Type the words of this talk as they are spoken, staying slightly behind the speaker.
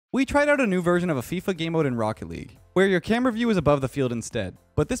We tried out a new version of a FIFA game mode in Rocket League, where your camera view is above the field instead.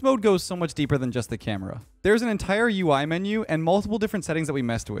 But this mode goes so much deeper than just the camera. There's an entire UI menu and multiple different settings that we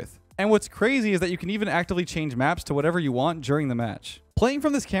messed with. And what's crazy is that you can even actively change maps to whatever you want during the match. Playing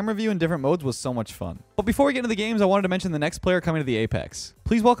from this camera view in different modes was so much fun. But before we get into the games, I wanted to mention the next player coming to the Apex.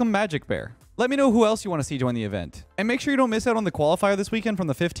 Please welcome Magic Bear. Let me know who else you want to see join the event. And make sure you don't miss out on the qualifier this weekend from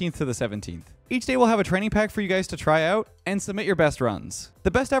the 15th to the 17th. Each day we'll have a training pack for you guys to try out and submit your best runs.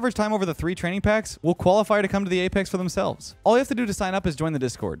 The best average time over the 3 training packs will qualify to come to the Apex for themselves. All you have to do to sign up is join the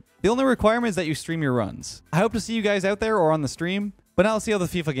Discord. The only requirement is that you stream your runs. I hope to see you guys out there or on the stream, but now let's see how the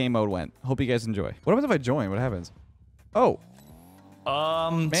FIFA game mode went. Hope you guys enjoy. What happens if I join? What happens? Oh.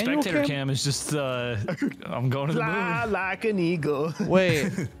 Spectator cam is just, I'm going to the moon. Like an eagle.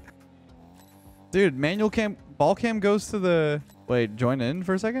 Wait. Dude, manual cam, ball cam goes to the... Wait, join in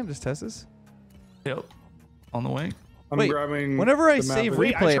for a second? Just test this? Yep. On the way. Wait, whenever I save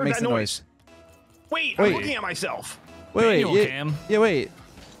replay, it makes a noise. Wait, I'm looking at myself. Wait, manual cam. Yeah, wait.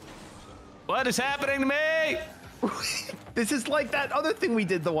 What is happening to me? This is like that other thing we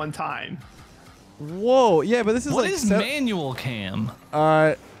did the one time. Whoa, yeah, but this is what like... What is manual cam?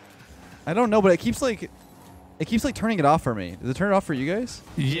 I don't know, but it keeps like turning it off for me. Does it turn it off for you guys?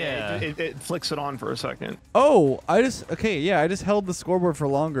 Yeah. It flicks it on for a second. Oh, I just held the scoreboard for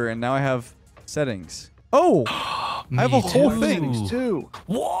longer and now I have settings. Oh, I have a whole thing too.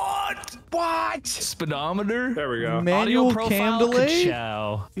 What? Speedometer? There we go. Manual Audio cam profile, delay?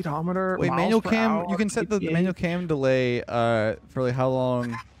 Ka-chow. Speedometer. Wait, manual cam. You can set the manual cam delay for like how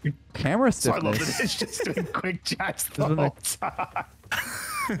long. Camera So I love stiffness. that it's just doing quick chats the whole time.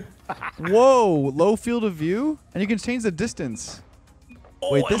 Whoa, low field of view, and you can change the distance.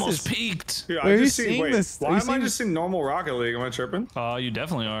 Oh, Wait, I this almost is peaked. Yeah, Where are you just seeing wait, this? Why am I just in normal Rocket League? Am I tripping? Oh, you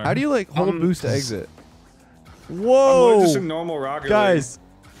definitely are. How do you like hold boost to exit? I'm Whoa, just in normal Rocket guys,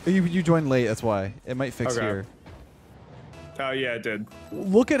 you joined late. That's why it might fix Okay. here. League. Oh yeah, it did.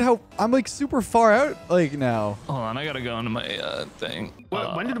 Look at how I'm like super far out like now. Hold on, I gotta go into my thing.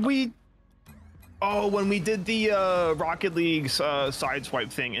 When did we? Oh, when we did the Rocket League's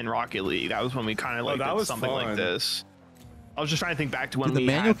sideswipe thing in Rocket League, that was when we kind of like that did was something fun. like this. I was just trying to think back to when Dude, the we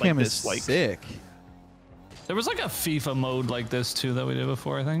manual had like cam this is like sick. There was like a FIFA mode like this too that we did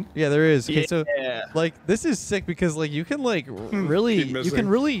before, I think. Yeah, there is. Okay, so Yeah. like this is sick because like you can like really Keep you missing. can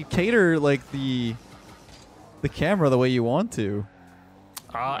really cater like the camera the way you want to.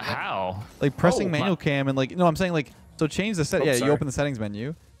 How? Like pressing my- manual cam and like no, I'm saying like so change the set. Oh, Yeah, sorry. you open the settings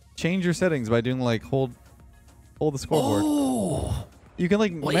menu, change your settings by doing like hold the scoreboard. Oh, You can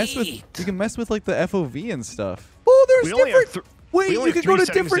like mess with wait. like the FOV and stuff. Oh, there's We only have different. Wait, we only you have can go 3 to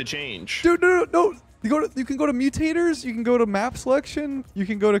seconds different. to change. Dude, no. You can go to mutators. You can go to map selection. You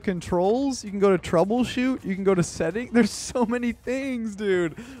can go to controls. You can go to troubleshoot. You can go to setting. There's so many things,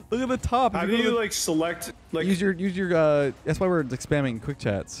 dude. Look at the top. How If do go to you the- like select like? use your That's why we're like, spamming quick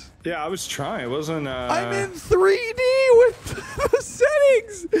chats. Yeah, I was trying. It wasn't. I'm in 3D with the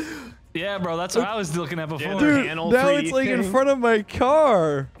settings. Yeah, bro, that's what I was looking at before. Dude, Panel now 3D it's like in thing. front of my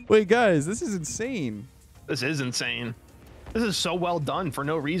car. Wait, guys, this is insane. This is insane. This is so well done for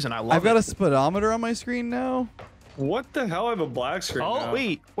no reason. I love I've got a it. speedometer on my screen now. What the hell? I have a black screen. Oh, now.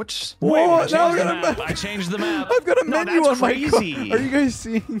 Wait, which? Whoa, wait, now I I've changed the got a map. map. I changed the map. I've got a No, menu that's on my car. crazy. Are you guys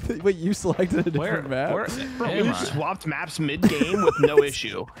seeing? Wait, you selected a different map. Where Bro, am we I? swapped maps mid-game with no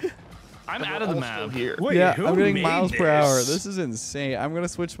issue. I'm out of the All map. still here. Wait, Yeah, who I'm getting made miles per hour. this? This is insane. I'm gonna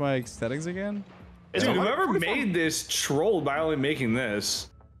switch my settings again. It's Dude, whoever 144. made this trolled by only making this.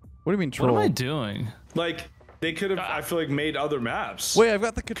 What do you mean What troll? am I doing? Like they could have, I feel like, made other maps. Wait, I've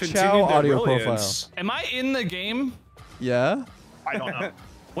got the Continued Ka-chow their audio brilliance. profile. Am I in the game? Yeah. I don't know.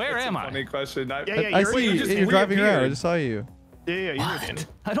 Where That's am a I? funny question. Yeah, I you're see in- you. just You're driving around. I reappeared. just saw you. Yeah, you're in. What?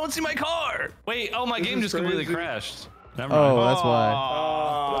 I don't see my car. Wait, oh, my This game is just completely crazy. crashed. Never Oh, mind. that's why.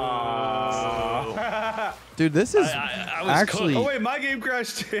 Oh. Dude, this is I was actually. Oh wait, my game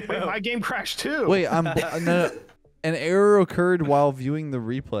crashed too. Wait, my game crashed too. Wait, no, an error occurred while viewing the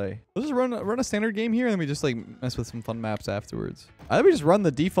replay. Let's just run a standard game here, and then we just like mess with some fun maps afterwards. I think we just run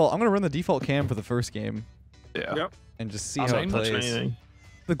the default. I'm gonna run the default cam for the first game Yeah. Yep. and just see I'm how not it touching plays. anything.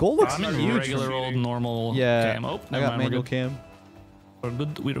 The goal looks I'm in huge. regular old normal Yeah, cam. Oh, I never got mind, manual we're good. cam. We're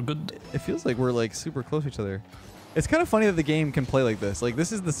good. We're good. It feels like we're like super close to each other. It's kind of funny that the game can play like this. Like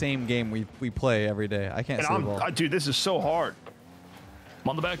this is the same game we play every day. I can't And see the ball. dude, this is so hard. I'm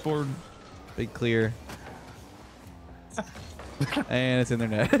on the backboard. Big clear. And it's in their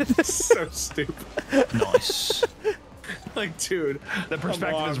net. So stupid. Nice. Like, dude, The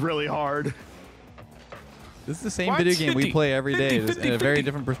perspective is really hard. This is the same What? video game we 50, play every day, 50, just in a very 50.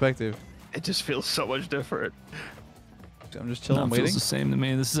 different perspective. It just feels so much different. I'm just chilling, No, it waiting. feels the same to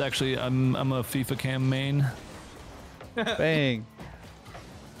me. This is actually I'm a FIFA cam main. Bang.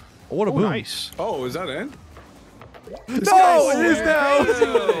 Oh, what a Oh, boom. nice. Oh, is that it? No, it is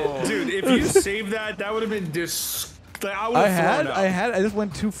now. Dude, if you saved that, that would have been I would have thrown up. I just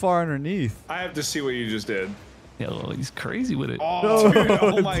went too far underneath. I have to see what you just did. Yeah, well, he's crazy with it. Oh, Dude,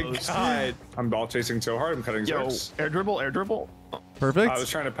 oh my god. I'm ball chasing so hard, I'm cutting yo, zerks. air dribble, air dribble. Perfect. I was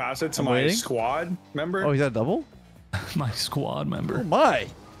trying to pass it to I'm my waiting. squad member. Oh, he's got a double? My squad member. Oh, my.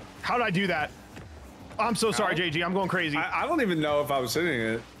 How did I do that? I'm so sorry, JG. I'm going crazy. I don't even know if I was hitting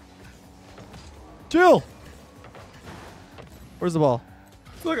it. Chill. Where's the ball?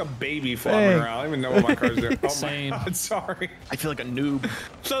 I feel like a baby flopping Dang. around. I don't even know what my car's doing. Oh Same. my god, sorry. I feel like a noob.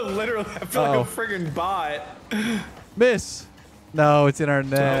 So literally, I feel Uh-oh. like a friggin' bot. Miss. No, it's in our Oh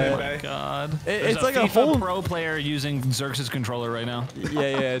net. my god. It's There's like a a FIFA whole- pro player using Xerxes controller right now.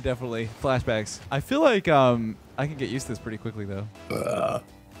 Yeah, definitely. Flashbacks. I feel like I can get used to this pretty quickly though.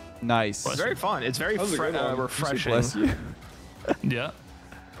 Nice. It's very fun. It's very That was a good one. refreshing. Bless you. Yeah.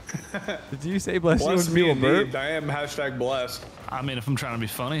 Did you say bless you Bless when me people burp? indeed. I am hashtag blessed. I mean, if I'm trying to be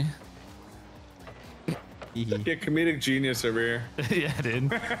funny. Yeah, comedic genius over here. Yeah,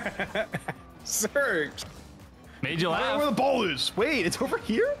 dude. Sir, Made you I don't know where laugh. the ball is. Wait, it's over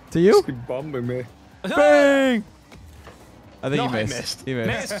here? To you? keep bumping me. Bang! I think No, you I missed. missed. You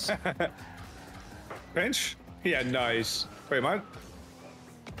missed. Miss. Pinch? Yeah, nice. Wait, mine?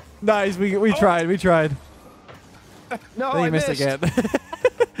 Nice. We tried. We tried. No, I think you missed again.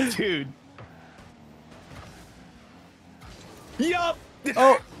 Dude. Yup!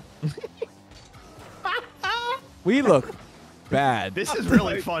 Oh. We look bad. This is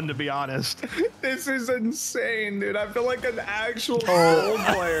really fun, to be honest. This is insane, dude. I feel like an actual gold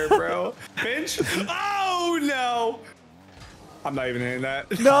player, bro. Pinch? Oh, no! I'm not even hitting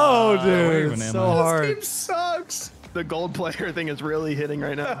that. No, wait dude. a It's minute, so man. hard. This game sucks. The gold player thing is really hitting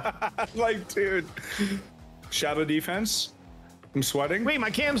right now. Like, dude. Shadow defense. I'm sweating. Wait, my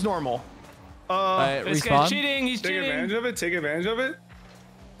cam's normal. This guy's Respawn. cheating. He's Take advantage cheating. of it. Take advantage of it.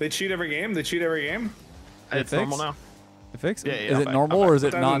 They cheat every game. They cheat every game. It's fixed? normal now. Fix? Yeah, Is I'm it back, normal I'm or is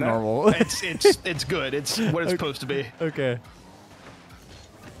it back. Done with that. non-normal? It's good. It's what it's supposed to be. Okay.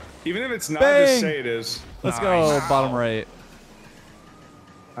 Even if it's not, Bang. just say it is. Let's go bottom right.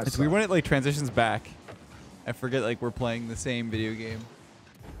 I It's suck. weird when it like transitions back. I forget like we're playing the same video game.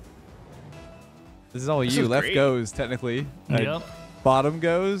 This is all you. is Left great. goes technically. Yep. Bottom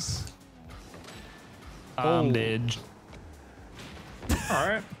goes. I'm Oh. dead. All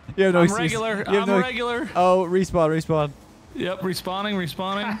right. You have no I'm excuse. regular. You have I'm no- regular. Oh, respawn. Yep.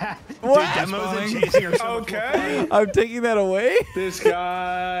 Respawning. What? Demos and chasing are so much more Okay. I'm taking that away. This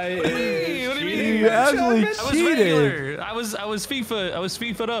guy is what do you mean? cheating. You actually I was cheated. regular. I was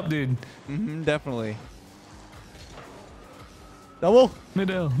FIFA'd up, dude. Definitely. Double.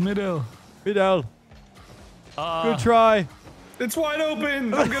 Middle. Vidal. Good try. It's wide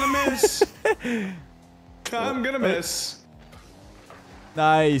open. I'm gonna miss. I'm gonna miss.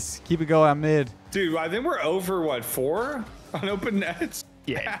 Nice. Keep it going. I'm mid. Dude, I think we're over what, 4 on open nets?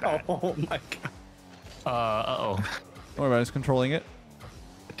 Yeah. Oh my god. Uh-oh. Don't worry about it. Just controlling it.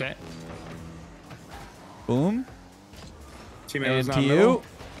 Okay. Boom. Teammate was And not to middle. you.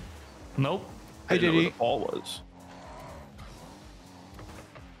 Nope. I didn't know where JD. the ball was.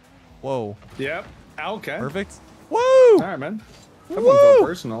 Whoa. Yep. Okay. Perfect. Woo. All right, man. That one Woo! felt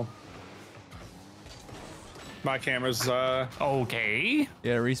personal. My camera's Okay.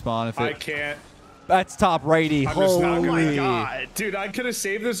 Yeah, respawn if I it. can't. That's top righty. I'm just not Oh gonna- my Holy. god. Dude, I could have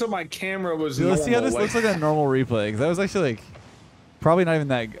saved this so my camera was Dude, let's see how this normal, looks like a normal replay. Because that was actually like probably not even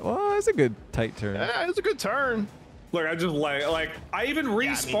that. Well, it's a good tight turn. Yeah, it's a good turn. Look, I just like I even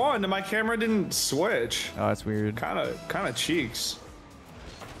respawned and my camera didn't switch. Oh, that's weird. Kind of cheeks.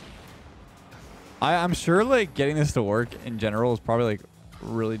 I'm sure like getting this to work in general is probably like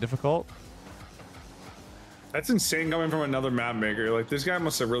really difficult. That's insane coming from another map maker. Like this guy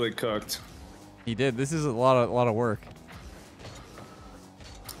must have really cooked. He did. This is a lot of work.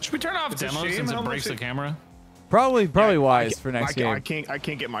 Should we turn off It's a demos shame since how it breaks much the camera? Probably I wise can't- for next I game.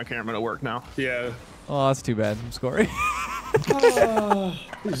 can't get my camera to work now. Yeah. Oh, that's too bad. I'm sorry.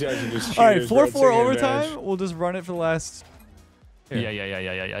 These guys are just All right, cheaters, bro, 4-4 taking overtime. advantage. We'll just run it for the last. Here.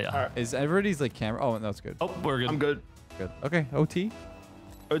 Yeah. Is everybody's like camera? Oh, that's good. Oh, we're good. I'm good. Good. Okay. OT.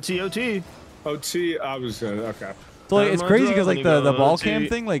 OT. OT, I was good. Okay. So like, it's crazy because like the ball OT. cam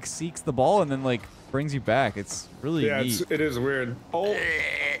thing like seeks the ball and then like brings you back. It's really Yeah, neat. it is weird. Oh,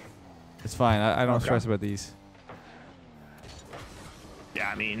 It's fine. I don't Okay. stress about these. Yeah,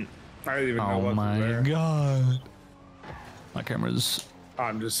 I mean, I didn't even know Oh what was my there. god. My camera's.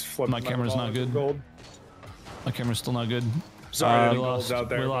 I'm just flipping. My camera's not balls of good. Gold. My camera's still not good. Sorry, we the lost. goals out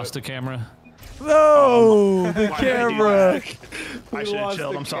there. We lost the camera. No, the Why did I do camera. that? I should have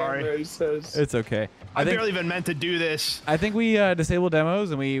chilled. I'm sorry. It's okay. I barely even meant to do this. I think we disabled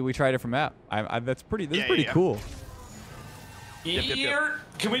demos and we tried a different map. That's pretty. This is pretty cool. Yep.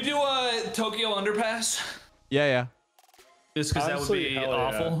 Can we do a Tokyo underpass? Yeah. Just because that would Honestly, be hell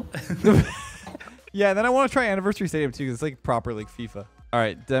awful. Yeah, and then I want to try Anniversary Stadium too, because it's like proper like FIFA. All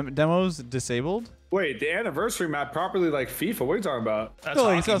right, demos disabled. Wait, the anniversary map properly like FIFA? What are you talking about? That's No,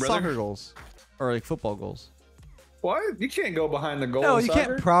 like hockey, it's got brother. soccer goals or like football goals. What? You can't go behind the goal. No, in you soccer?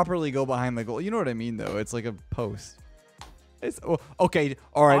 can't properly go behind the goal. You know what I mean, though. It's like a post. It's okay.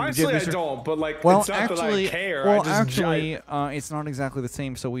 All right. Honestly, I Mr. don't. But like, Well, it's not actually, that I care. well, I just, actually, it's not exactly the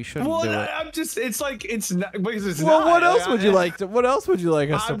same, so we shouldn't well, do it. I'm just. It's like it's not because it's Well, not. what else would you like to? What else would you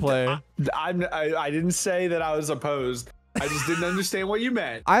like us to I'm- play? I didn't say that I was opposed. I just didn't understand what you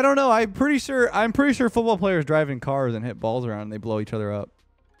meant. I don't know. I'm pretty sure football players drive in cars and hit balls around and they blow each other up.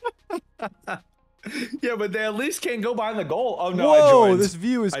 Yeah, but they at least can't go behind the goal. Oh no! I Whoa, joined. this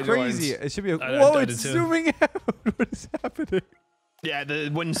view is I crazy. joined. It should be. I did It's too. zooming out. What is happening? Yeah,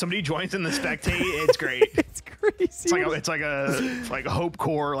 when somebody joins in the spectate, it's great. It's crazy. It's like a hope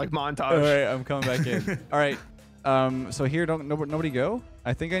core like montage. All right, I'm coming back in. All right. So here, nobody go.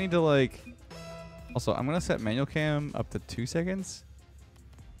 I think I need to like. Also, I'm gonna set manual cam up to 2 seconds.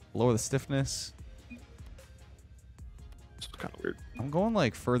 Lower the stiffness. It's kind of weird. I'm going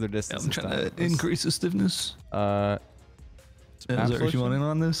like further distance. I'm trying to increase the stiffness. Map Is there you solution? want in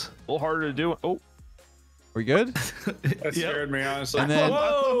on this? A little harder to do. Oh, We good? That scared me honestly. And then-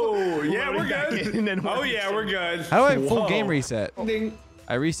 Whoa! Yeah, we're Loading back good. in and Oh yeah, we're good. How do I full Whoa. game reset? Ding.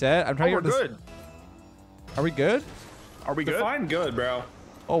 I reset. I'm oh trying we're to get this. good. Are we good? Are we good? Define good, bro.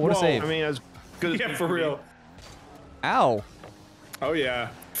 Oh, what a Whoa, save! I mean, as good as Yeah, we for can be. real. Ow! Oh yeah,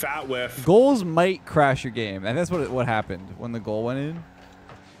 fat whiff. Goals might crash your game, and that's what happened when the goal went in.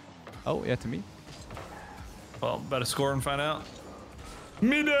 Oh yeah, to me. Well, better score and find out.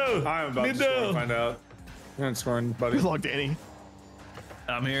 Middle. I'm about to score and find out. I'm not scoring, buddy. Good luck, Danny.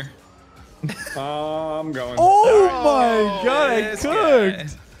 I'm here. I'm going. Oh my god! I this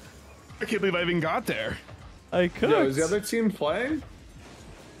cooked. I can't believe I even got there. I cooked. Yo, is the other team playing?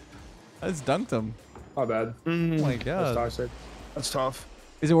 I just dunked him. My bad. Oh my That's god! toxic. That's tough.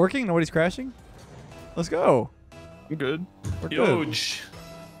 Is it working? Nobody's crashing. Let's go. I'm good. We're good. Huge.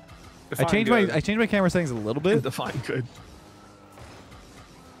 I changed my camera settings a little bit. Define good.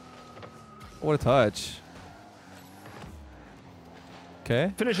 What a touch.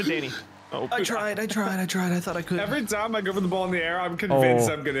 Okay. Finish it, Danny. Oh, I tried. I thought I could. Every time I go for the ball in the air, I'm convinced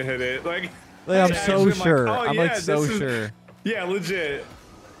Oh. I'm gonna hit it. Like I'm actually, so like, sure. oh, I'm yeah, like so this is- sure. Yeah, legit.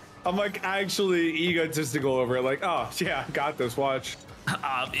 I'm like actually egotistical over it. Like, oh yeah, I got this. Watch.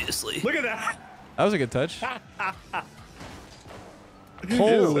 Obviously. Look at that. That was a good touch.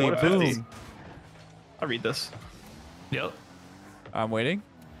 Holy what a 50. boom! I'll read this. Yep. I'm waiting.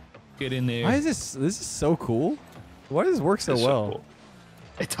 Get in there. Why is this? This is so cool. Why does this work so It's well? cool.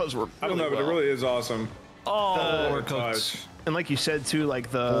 It does work. I don't know, but it well. really is awesome. Oh, we're Touch. cooked. And like you said too, like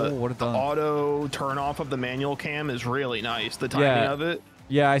Oh, the, what a the dunk. auto turn off of the manual cam is really nice. The timing Yeah. of it.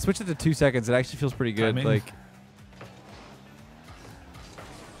 Yeah, I switched it to 2 seconds. It actually feels pretty good. Timing? Like,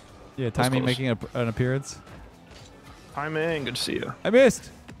 yeah, timing close. making an appearance. Timing. Good to see you. I missed.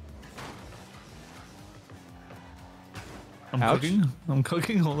 I'm Ouch. cooking. I'm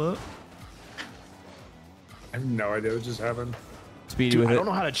cooking. Hold up. I have no idea what just happened. Speedy Dude, with I it. don't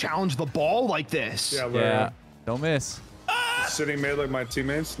know how to challenge the ball like this. Yeah, Yeah, don't miss. sitting made like my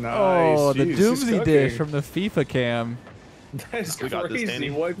teammates. Nice. Oh, the Jeez, he's Doomsday dish cooking. from the FIFA cam. That's We got this, crazy. Danny.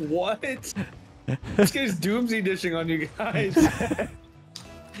 Like what? This guy's doomsday dishing on you guys.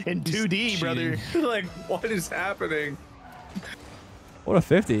 In 2D, brother. Like what is happening? What a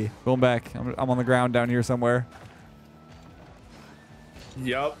 50. Going back. I'm on the ground down here somewhere.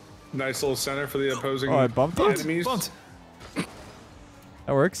 Yup. Nice little center for the opposing Oh, I bumped it? enemies. Bumped.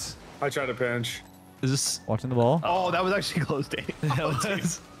 That works. I try to pinch. Is this? Watching the ball. Oh, that was actually close, Danny. That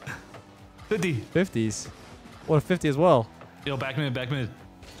was 50. 50s. What a 50 as well. Yo, back mid, back mid.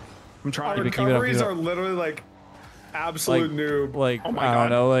 I'm Our trying to keep it up, recoveries keep it are up. literally like absolute noob. Like, Oh my I God. don't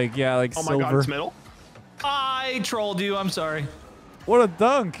know. Like, yeah, like Oh my silver. god, it's middle. I trolled you. I'm sorry. What a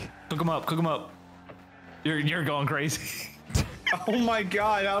dunk. Cook him up. Cook him up. You're going crazy. Oh my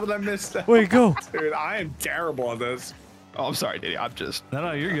god, how did I miss that? Wait, go. Dude, I am terrible at this. Oh, I'm sorry, Danny. I'm just.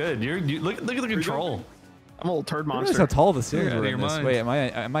 No, you're good. You look at the control. I'm a little turd Realize monster. how tall the cereals out of are your in this. mind. Wait,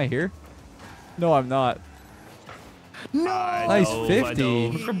 am I here? No, I'm not. No. Nice dove,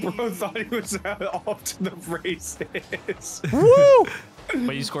 50. Bro thought he was off to the races. Woo!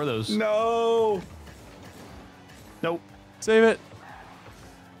 Wait, you score those. No. Nope. Save it.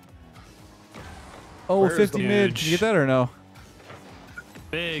 Oh, Where's 50 the mid. huge- Can you get that or no?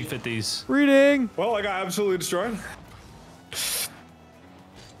 Big 50s. Reading. Well, I got absolutely destroyed.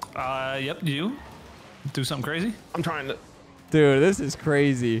 Yep, you do something crazy. I'm trying to. Dude, this is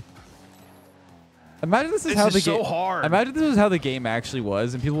crazy. Imagine this is This how is the so game. hard. Imagine this is how the game actually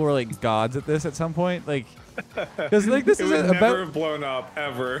was, and people were like gods at this at some point. Like, because like this It is would about. never have blown up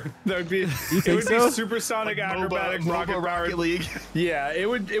ever. That would be. think it would so? be supersonic acrobatic rocket Rocket League. Yeah, it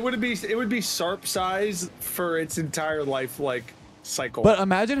would be Sharp size for its entire life like cycle. But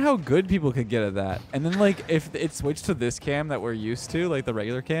imagine how good people could get at that, and then like if it switched to this cam that we're used to, like the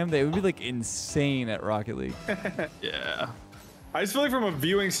regular cam, they would be like insane at Rocket League. Yeah. I just feel like from a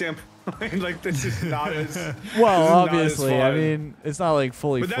viewing standpoint, like this is not as Well, this is not as obviously, I fun. mean, it's not like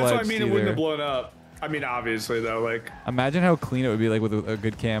fully But that's fledged what I mean. It either. wouldn't have blown up. I mean, obviously though, like Imagine how clean it would be like with a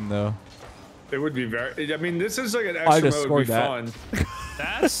good cam though. it would be very. I mean, this is like an I extra just mode would be scored that. fun.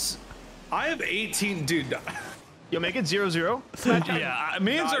 That's I have 18, dude. You'll make it 0-0. yeah.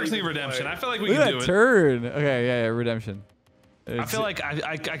 Me and Not Xerxes even redemption. play. I feel like we Look can at do that it. turn. Okay, yeah, redemption. I feel like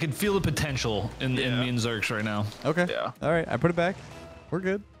I can feel the potential in me and Zerx right now. Okay. Yeah. All right, I put it back. We're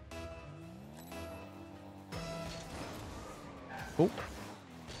good. Oh.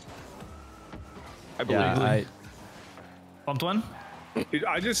 I believe. Yeah, I. Bumped one. Dude,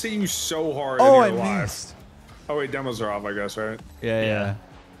 I just hit you so hard. Oh, in I your life. missed. Oh wait, demos are off, I guess, right? Yeah, yeah. Yeah.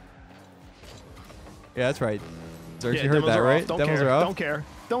 Yeah, that's right. Xerxes, Yeah, you heard demos that, are right? off. Don't Demos care. are off. Don't care.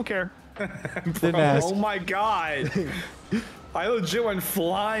 Don't care. Didn't ask. Oh my god. I legit went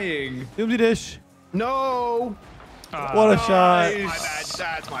flying. Filmy dish. No. What a shot. My bad.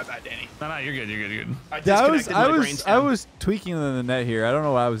 That's my bad, Danny. No, you're good. You're good. You're good. Yeah, I disconnected my brainstem. was tweaking in the net here. I don't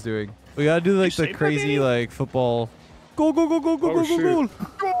know what I was doing. We gotta do like the saved that crazy game? like football. Goal, goal, goal, goal, goal, Oh, goal, goal, shoot. goal.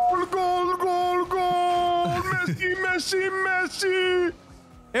 Goal, goal, goal, goal. Messi, Messi, Messi.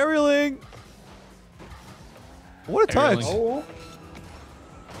 Aerialing. What a touch. Aerialing. Oh,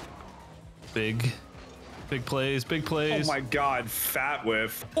 Big plays. Big oh plays. my god, fat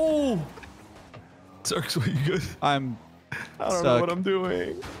whiff. Oh. Zerx, what you good? I'm I don't know stuck. what I'm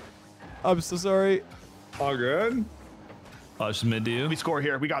doing. I'm so sorry. All good? Oh, it's just mid to you. We score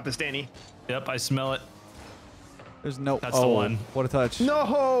here. We got this, Danny. Yep, I smell it. There's no. That's the oh, one. What a touch.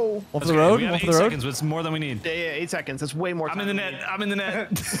 No. One for That's the okay. road. We have One 8 for the road. seconds, but it's more than we need. Yeah, 8 seconds. That's way more I'm time. in the net. I'm in the net.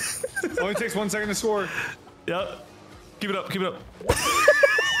 Only takes 1 second to score. Yep. Keep it up. Keep it up.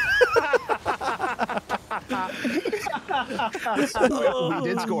 We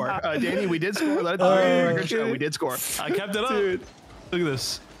did score. Danny, we did score. Let it on the record show. We did score. I kept it up. Dude. Look at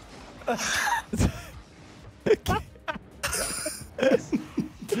this.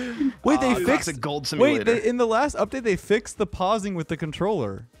 Wait, they That's fixed a gold Wait, simulator. in the last update they fixed the pausing with the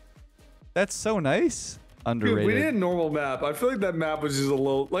controller. That's so nice. Dude, Underrated. we did a normal map. I feel like that map was just a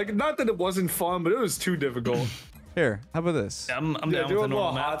little, like, not that it wasn't fun, but it was too difficult. Here, how about this? I'm Yeah, down do with a the little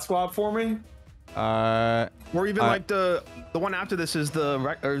normal hot map. swap for me. Or even I- like the one after this is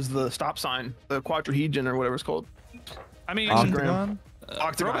the stop sign, the quadrihedron or whatever it's called. I mean, Octagon?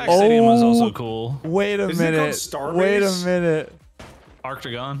 Octagon. Throwback Stadium was also Oh. cool. Wait a Isn't it called minute. Starbase? Wait a minute.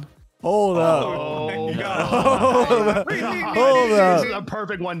 Octagon. Hold up. Oh, Hold up. This up. is a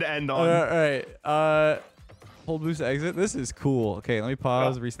perfect one to end on. All right. Hold boost to exit. This is cool. Okay, let me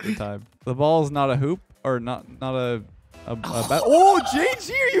pause. Reset the time. The ball is not a hoop or not a. Oh,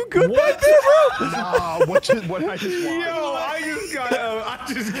 JG, are you good back there, bro? What I just watched. Yo, I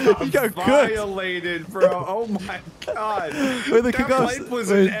just got You got cooked. violated, bro. Oh my god. Wait, the That kickoffs- pipe was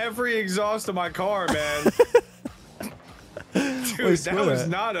wait. in every exhaust of my car, man. Dude, Wait, that swear was that.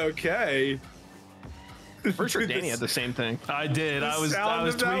 not okay. For sure, Dude, Danny had the same thing. I did. I was sound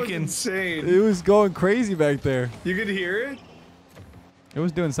of that was tweaking. insane. It was going crazy back there. You could hear it? It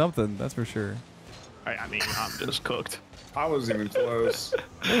was doing something, that's for sure. I mean, I'm just cooked. I wasn't even close.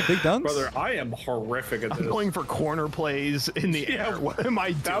 Oh, big dunks. Brother, I am horrific at I'm this. going for corner plays in the Yeah, air. What am I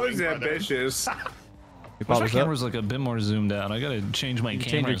doing? That was brother? ambitious. You Wish pop my this up. camera's like a bit more zoomed out. I gotta change my You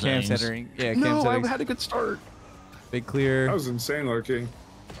camera change your cam settings. centering. Yeah, cam No, settings. I had a good start. Big clear. That was insane, Loki.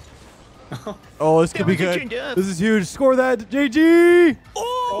 Oh, this could Yeah, be we can good. change it. This is huge. Score that, JG!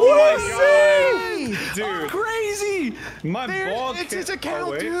 Oh my god! Dude, Crazy! my ball It's can't- his account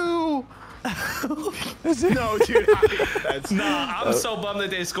oh, wait. too. That's it. No, dude. That's Nah, I'm so bummed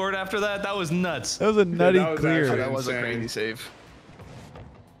that they scored after that. That was nuts. That was a nutty that was clear. actually- That was a insane. crazy save.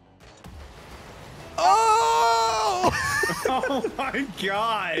 Oh! oh my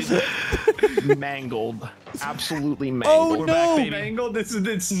god! Mangled. Absolutely Oh, mangled. We're no. back, baby. Mangled, this is an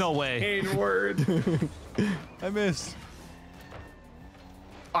insane No way. word. I missed.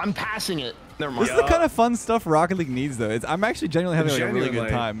 I'm passing it. Never This mind. is the kind of fun stuff Rocket League needs, though. I'm actually genuinely having like, a really good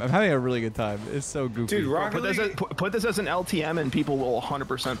Genuinely. time. I'm having a really good time. It's so goofy. Dude, Rocket Put this, League. put this as an LTM and people will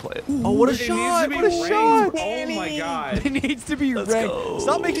 100% play it. Oh, what a It needs shot! to be What a ranked. shot! Oh my god. It needs to be ranked. go.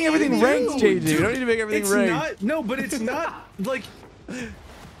 Stop making everything ranked, JJ. You don't need to make everything It's ranked. not. No, but it's not like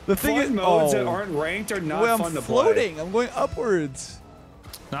The thing fun is, modes that aren't ranked are not well, fun I'm to floating. I'm going upwards.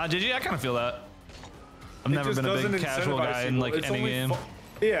 Nah, GG, I kind of feel that. I've play. never been a big casual guy in like any game.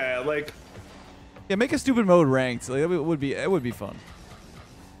 Yeah, like Yeah, make a stupid mode ranked. Like, it would be fun.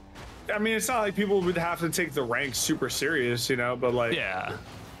 I mean, it's not like people would have to take the rank super serious, you know, but like Yeah.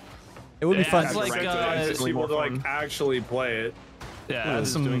 It would be Yeah, fun. it's to like, rank expect it. it's people to more like fun. actually play it. Yeah, add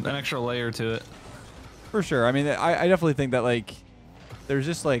an extra layer to it. For sure. I mean, I definitely think that like there's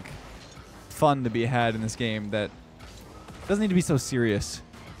just like fun to be had in this game that doesn't need to be so serious.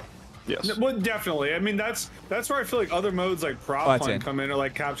 Yes. No, well, definitely. I mean, that's where I feel like other modes like prop Oh, that's hunt in. come in, or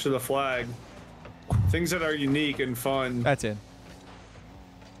like capture the flag, things that are unique and fun. That's it.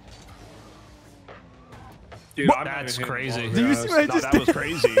 Dude, What? I'm not That's even hitting crazy. the ball, Did you guys. see what I No, just that did? was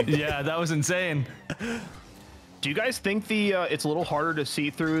crazy. Yeah, that was insane. Do you guys think the it's a little harder to see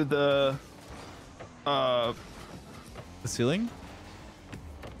through the The ceiling?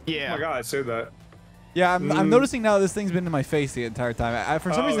 yeah. Oh my god, I said that. Yeah, I'm noticing now this thing's been in my face the entire time.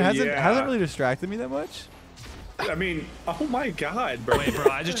 For some Oh, reason, it yeah. hasn't really distracted me that much. I mean, oh my god, bro. Wait,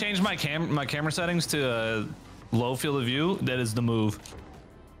 bro, I just changed my camera settings to low field of view. That is the move.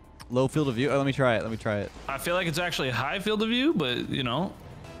 Low field of view. Oh, let me try it. Let me try it. I feel like it's actually high field of view, but you know,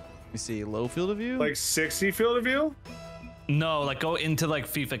 Let me see. Low field of view. Like 60 field of view? no, like go into like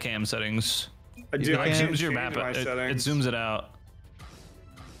FIFA cam settings. Dude, You I can- can't Zooms your change map. my It settings. zooms it out.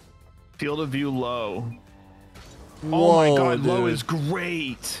 Field of view low. Whoa, Oh my god, low dude. is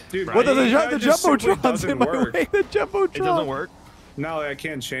great. Dude, What the, my AI the just simply jumbotron's doesn't in my work. way. The jumbotron. It doesn't work. No, I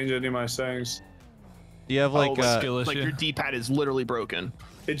can't change any of my settings. Do you have like? like skill like issue. your D-pad is literally broken.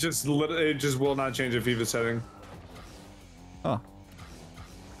 It just will not change a FIFA setting. Huh.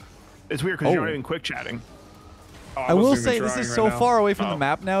 It's weird because you're Oh. not even quick chatting. Oh, I will wasn't say even this trying is right so now. far away from the Oh.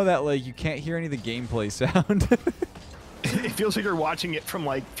 map now that like you can't hear any of the gameplay sound. It feels like you're watching it from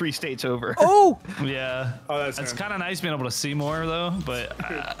like 3 states over. Oh! Yeah. Oh, that's It's him. kind of nice being able to see more though, but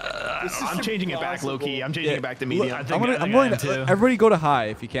This is I'm changing it back low key. impossible. I'm changing Yeah, it back to look, medium. I think- I'm I going am to too. everybody go to high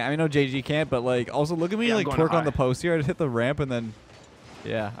if you can. I mean, no, JG can't, but like also look at me Yeah, I'm like going to twerk on high. the post here. I just hit the ramp and then,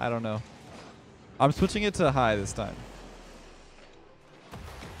 yeah, I don't know. I'm switching it to high this time.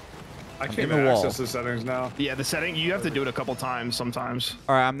 I in can't the even wall. access the settings now. Yeah, the setting, you have to do it a couple times sometimes.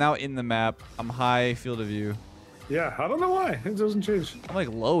 All right, I'm now in the map. I'm high field of view. Yeah, I don't know why. It doesn't change. I'm like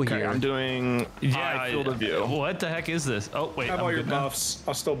low Okay, here. I'm doing high field of view. What the heck is this? Oh wait, Have I'm all your good now. buffs.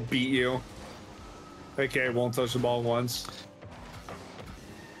 I'll still beat you. AK won't touch the ball once.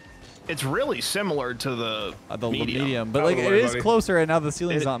 It's really similar to the medium, but Out like of the it way, is buddy. closer, and now the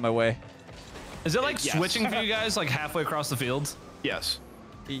ceiling's It- not in my way. Is it like Yes. switching for you guys like halfway across the field? Yes.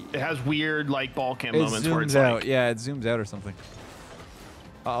 It It has weird like ball cam moments where it's zooms out. like, Yeah, it zooms out or something.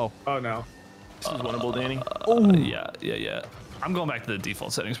 Uh-oh. Oh no. this is winnable, Danny. Yeah. I'm going back to the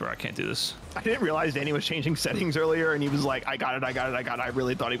default settings where I can't do this. I didn't realize Danny was changing settings earlier, and he was like, I got it. I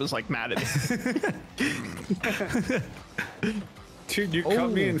really thought he was like mad at me. Dude, you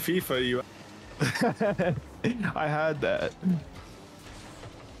cut me in FIFA, you. I had that.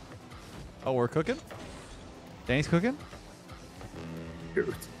 Oh, we're cooking? Danny's cooking?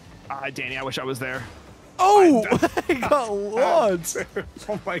 Dude. Danny, I wish I was there. Oh! I got launched!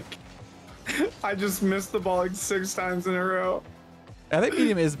 Oh my god. I just missed the ball like 6 times in a row. I think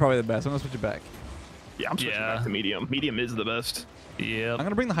medium is probably the best. I'm gonna switch it back. Yeah, I'm switching Yeah. back to medium. Medium is the best. Yep. I'm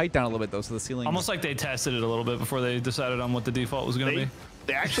gonna bring the height down a little bit though, so the ceiling. Almost like they tested it a little bit before they decided on what the default was gonna They, be.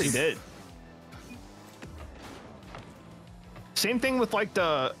 they actually did. Same thing with like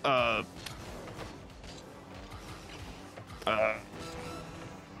the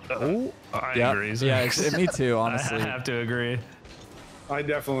Oh, I yeah, agree. yeah, me too. I Honestly, have to agree. I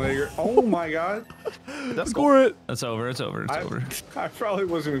definitely agree. Oh my god. that's score it. It's over. It's over. It's over. I probably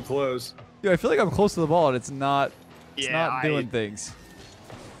wasn't even close. Dude, I feel like I'm close to the ball, and it's not. It's Yeah, not doing things.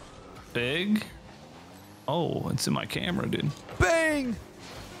 Big. Oh, it's in my camera, dude. Bang!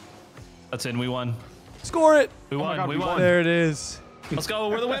 That's in. We won. Score it. We my won. God, we we won. There it is. Let's go.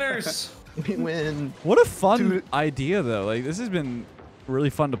 We're the winners. We win. What a fun Dude. idea, though. Like this has been really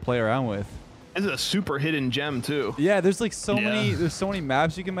fun to play around with. This is a super hidden gem too. Yeah, there's like so Yeah. many. There's so many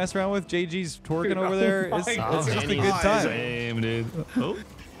maps you can mess around with. JG's twerking Dude, over oh there. my It's just a God. good time. Same, dude. Oh.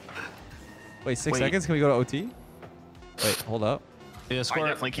 Wait, 6 Wait. seconds? Can we go to OT? Wait, hold up. Yeah, I score.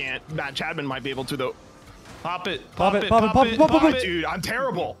 definitely can't. Matt Chapman might be able to though. Pop it. Pop Pop it, it. pop it, Pop pop it. it, pop it, Pop pop it. it. Dude, I'm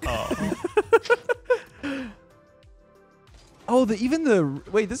terrible. Oh,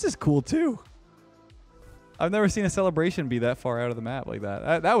 wait, this is cool too. I've never seen a celebration be that far out of the map like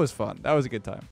that. That was fun. That was a good time.